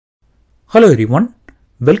Hello everyone,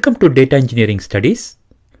 welcome to Data Engineering Studies.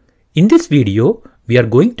 In this video, we are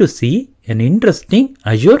going to see an interesting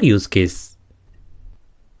Azure use case.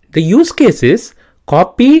 The use case is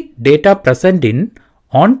copy data present in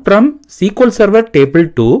on-prem SQL Server table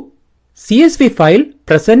to CSV file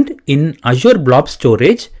present in Azure Blob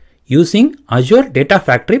Storage using Azure Data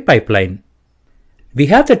Factory pipeline. We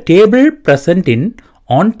have the table present in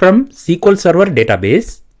on-prem SQL Server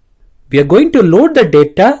database. We are going to load the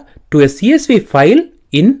data to a CSV file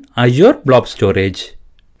in Azure Blob Storage.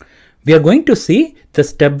 We are going to see the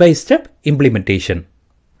step-by-step implementation.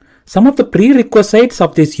 Some of the prerequisites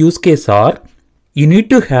of this use case are: you need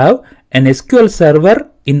to have an SQL Server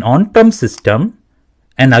in on-prem system,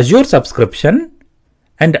 an Azure subscription,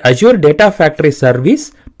 and Azure Data Factory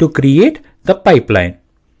service to create the pipeline.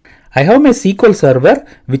 I have my SQL Server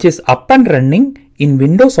which is up and running in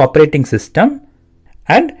Windows operating system,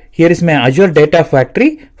 and here is my Azure Data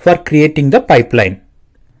Factory for creating the pipeline.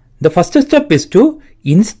 The first step is to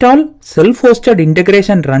install self-hosted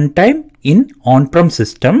integration runtime in on-prem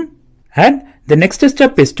system, and the next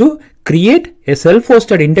step is to create a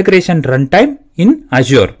self-hosted integration runtime in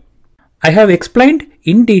Azure. I have explained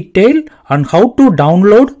in detail on how to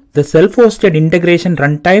download the self-hosted integration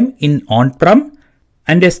runtime in on-prem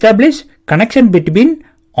and establish connection between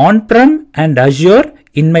on-prem and Azure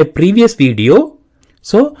in my previous video.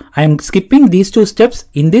 So I am skipping these two steps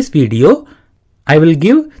in this video. I will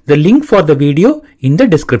give the link for the video in the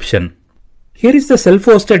description. Here is the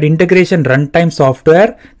self-hosted integration runtime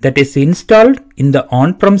software that is installed in the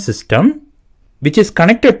on-prem system, which is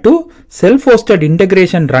connected to self-hosted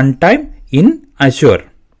integration runtime in Azure.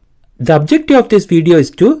 The objective of this video is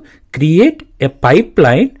to create a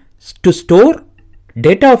pipeline to store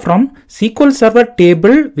data from SQL Server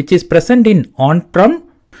table which is present in on-prem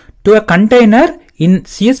to a container in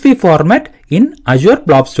CSV format in Azure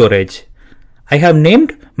Blob Storage. I have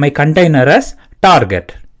named my container as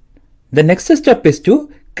target. The next step is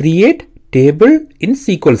to create table in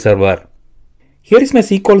SQL Server. Here is my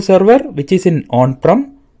SQL Server which is in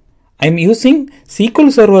on-prem. I am using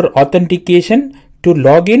SQL Server authentication to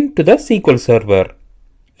log in to the SQL Server.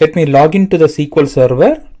 Let me log into the SQL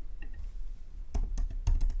Server.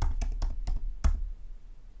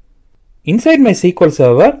 Inside my SQL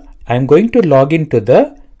Server, I am going to log into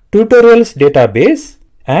the tutorials database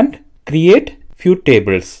and create few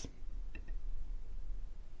tables.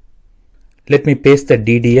 Let me paste the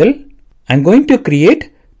DDL. I am going to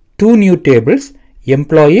create two new tables,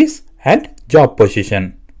 employees and job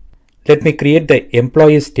position. Let me create the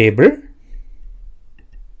employees table.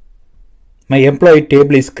 My employee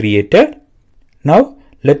table is created. Now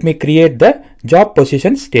let me create the job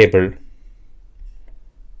positions table.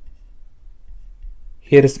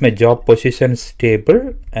 Here is my job positions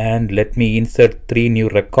table, and let me insert 3 new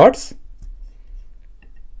records.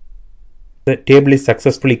 The table is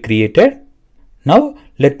successfully created. Now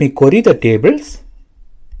let me query the tables.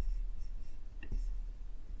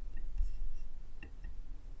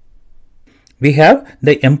 We have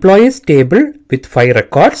the employees table with 5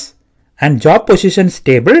 records and job positions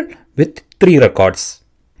table with 3 records.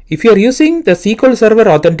 If you are using the SQL Server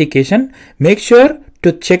authentication, make sure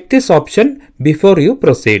to check this option before you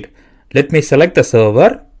proceed. Let me select the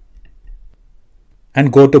server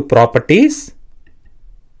and go to properties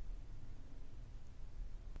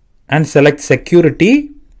and select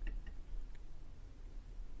security,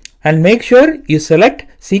 and make sure you select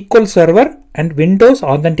SQL Server and Windows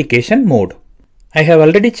authentication mode. I have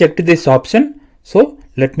already checked this option, so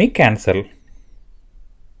let me cancel.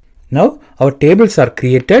 Now our tables are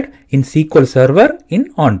created in SQL Server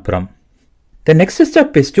in on-prem. The next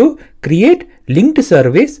step is to create linked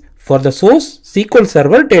service for the source SQL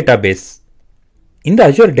Server database. In the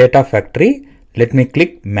Azure Data Factory, let me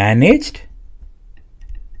click Managed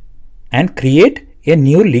and create a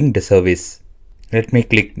new linked service. Let me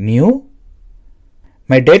click New.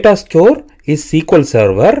 My data store is SQL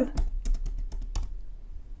Server.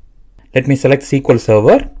 Let me select SQL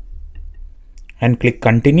Server and click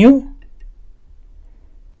Continue.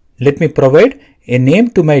 Let me provide a name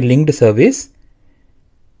to my linked service,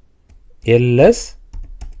 ls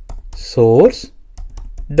source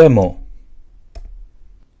demo,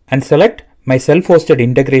 and select my self-hosted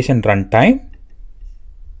integration runtime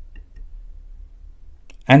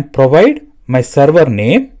and provide my server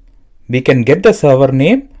name. We can get the server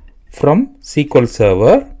name from SQL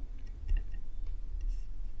Server.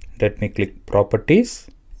 Let me click Properties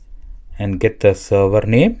and get the server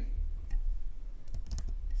name.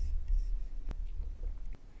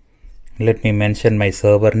 Let me mention my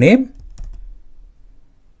server name.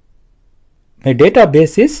 My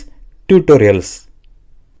database is tutorials.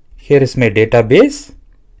 Here is my database.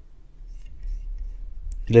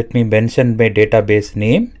 Let me mention my database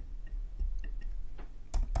name.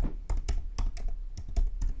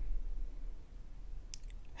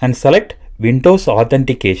 And select Windows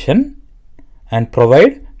Authentication and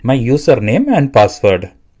provide my username and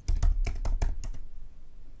password.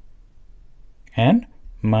 And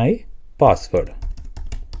my password.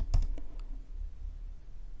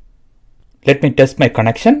 Let me test my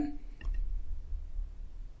connection.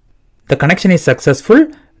 The connection is successful.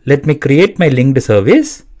 Let me create my linked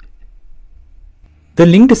service. The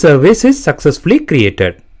linked service is successfully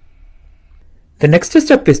created. The next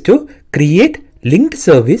step is to create linked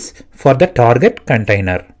service for the target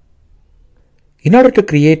container. In order to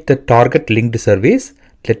create the target linked service,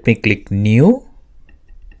 let me click New.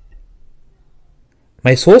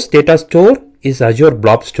 My source data store is Azure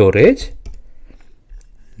Blob Storage.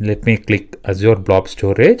 Let me click Azure Blob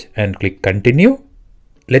Storage and click Continue.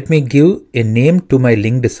 Let me give a name to my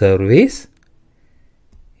linked service,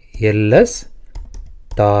 ls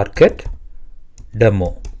target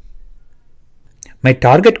demo. My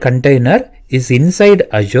target container is inside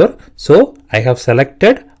Azure, so I have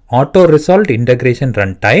selected Auto Resolved Integration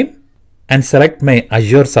Runtime and select my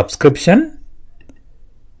Azure subscription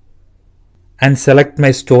and select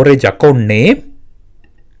my storage account name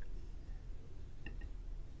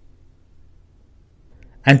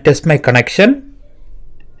and test my connection.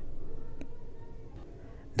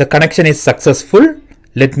 The connection is successful.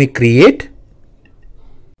 Let me create.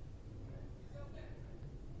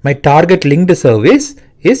 My target linked service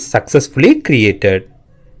is successfully created.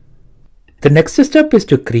 The next step is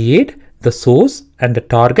to create the source and the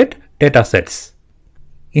target datasets.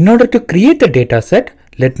 In order to create the dataset,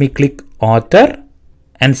 let me click Author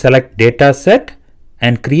and select Dataset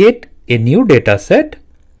and create a new dataset.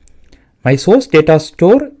 My source data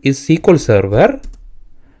store is SQL Server.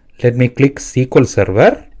 Let me click SQL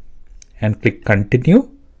Server and click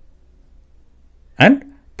Continue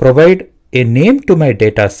and provide a name to my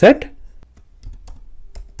dataset,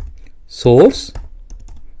 Source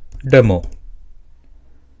Demo,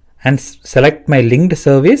 and select my linked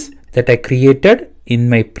service that I created in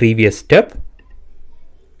my previous step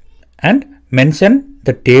and mention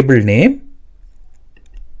the table name.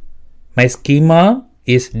 My schema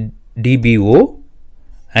is DBO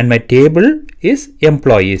and my table is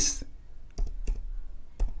Employees.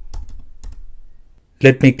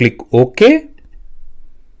 Let me click OK.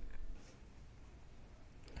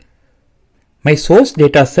 My source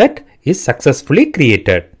dataset is successfully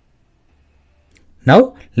created.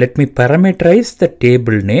 Now let me parameterize the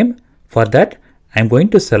table name. For that, I am going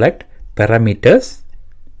to select Parameters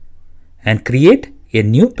and create a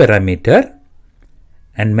new parameter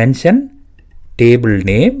and mention table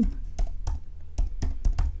name.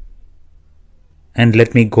 And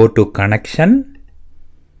let me go to connection.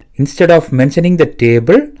 Instead of mentioning the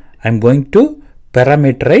table, I am going to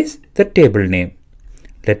parameterize the table name.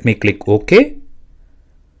 Let me click OK.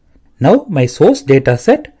 Now my source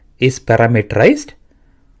dataset is parameterized.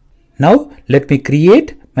 Now let me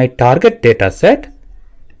create my target dataset.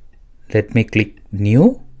 Let me click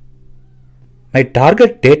New. My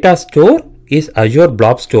target data store is Azure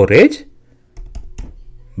Blob Storage.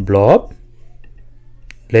 Blob.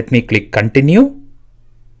 Let me click Continue.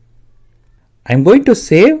 I'm going to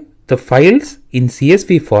save the files in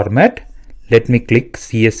CSV format. Let me click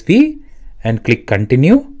CSV and click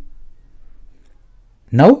Continue.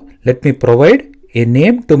 Now let me provide a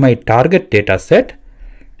name to my target dataset,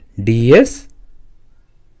 DS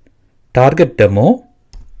target demo.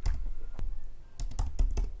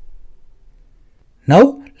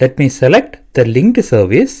 Now let me select the linked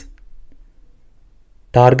service,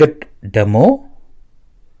 target demo,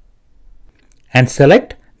 and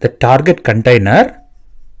select the target container,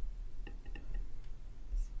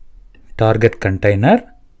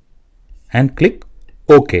 and click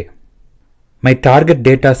OK. My target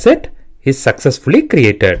dataset is successfully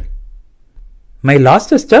created. My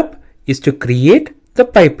last step is to create the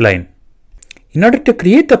pipeline. In order to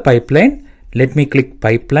create the pipeline, let me click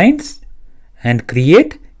Pipelines and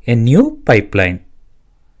create a new pipeline.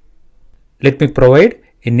 Let me provide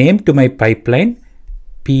a name to my pipeline,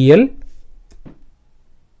 PL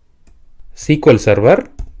SQL Server,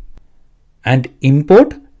 and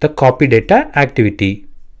import the copy data activity.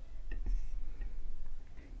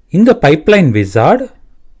 In the pipeline wizard,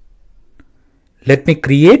 let me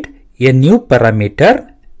create a new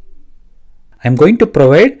parameter. I'm going to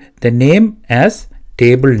provide the name as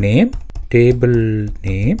table name.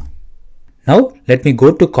 Now let me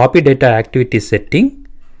go to copy data activity setting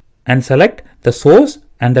and select the source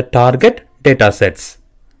and the target datasets.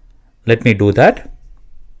 Let me do that.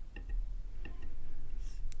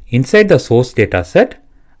 inside the source dataset,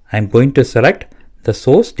 I'm going to select the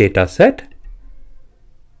source dataset,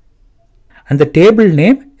 and the table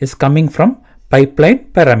name is coming from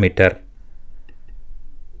pipeline parameter.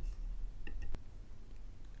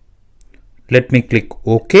 Let me click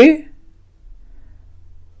OK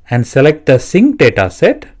and select the sync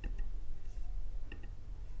dataset.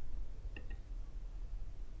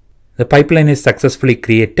 The pipeline is successfully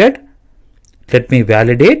created. Let me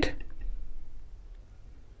validate.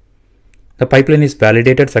 The pipeline is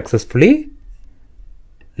validated successfully.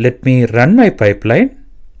 Let me run my pipeline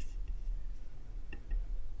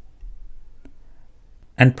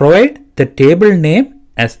and provide the table name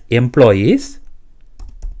as employees.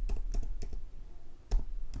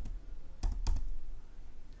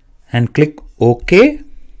 And click OK.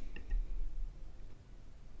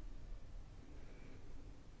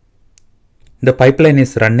 The pipeline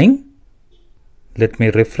is running. Let me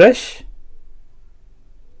refresh.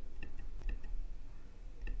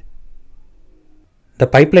 The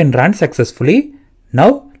pipeline ran successfully.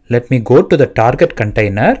 Now let me go to the target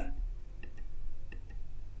container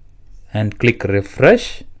and click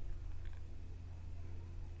refresh.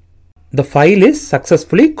 The file is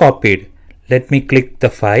successfully copied. Let me click the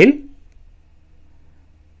file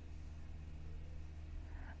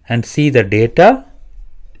and see the data.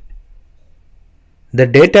 The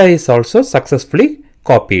data is also successfully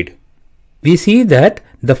copied. We see that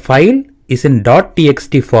the file is in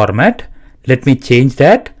 .txt format. Let me change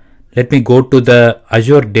that. Let me go to the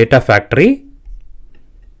Azure Data Factory.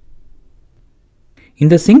 In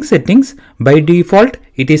the sync settings, by default,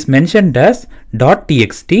 it is mentioned as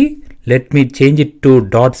 .txt. Let me change it to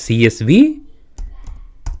 .csv.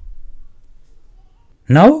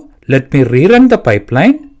 Now let me rerun the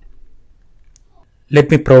pipeline. Let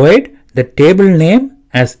me provide the table name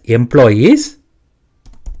as employees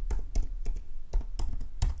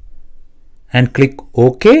and click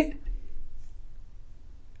OK.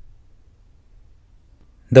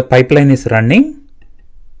 The pipeline is running.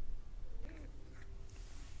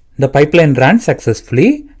 The pipeline ran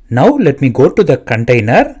successfully. Now let me go to the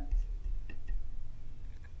container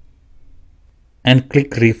and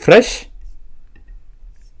click refresh.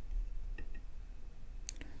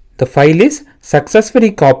 The file is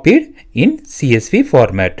successfully copied in CSV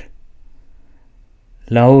format.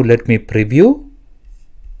 Now let me preview.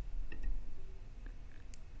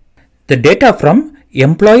 The data from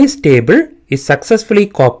employees table is successfully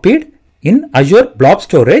copied in Azure Blob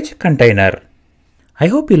Storage container. I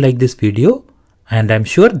hope you like this video, and I'm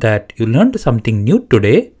sure that you learned something new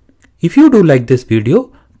today. If you do like this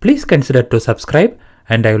video, please consider to subscribe,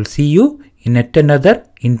 and I will see you in yet another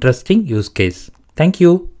interesting use case. Thank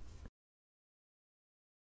you.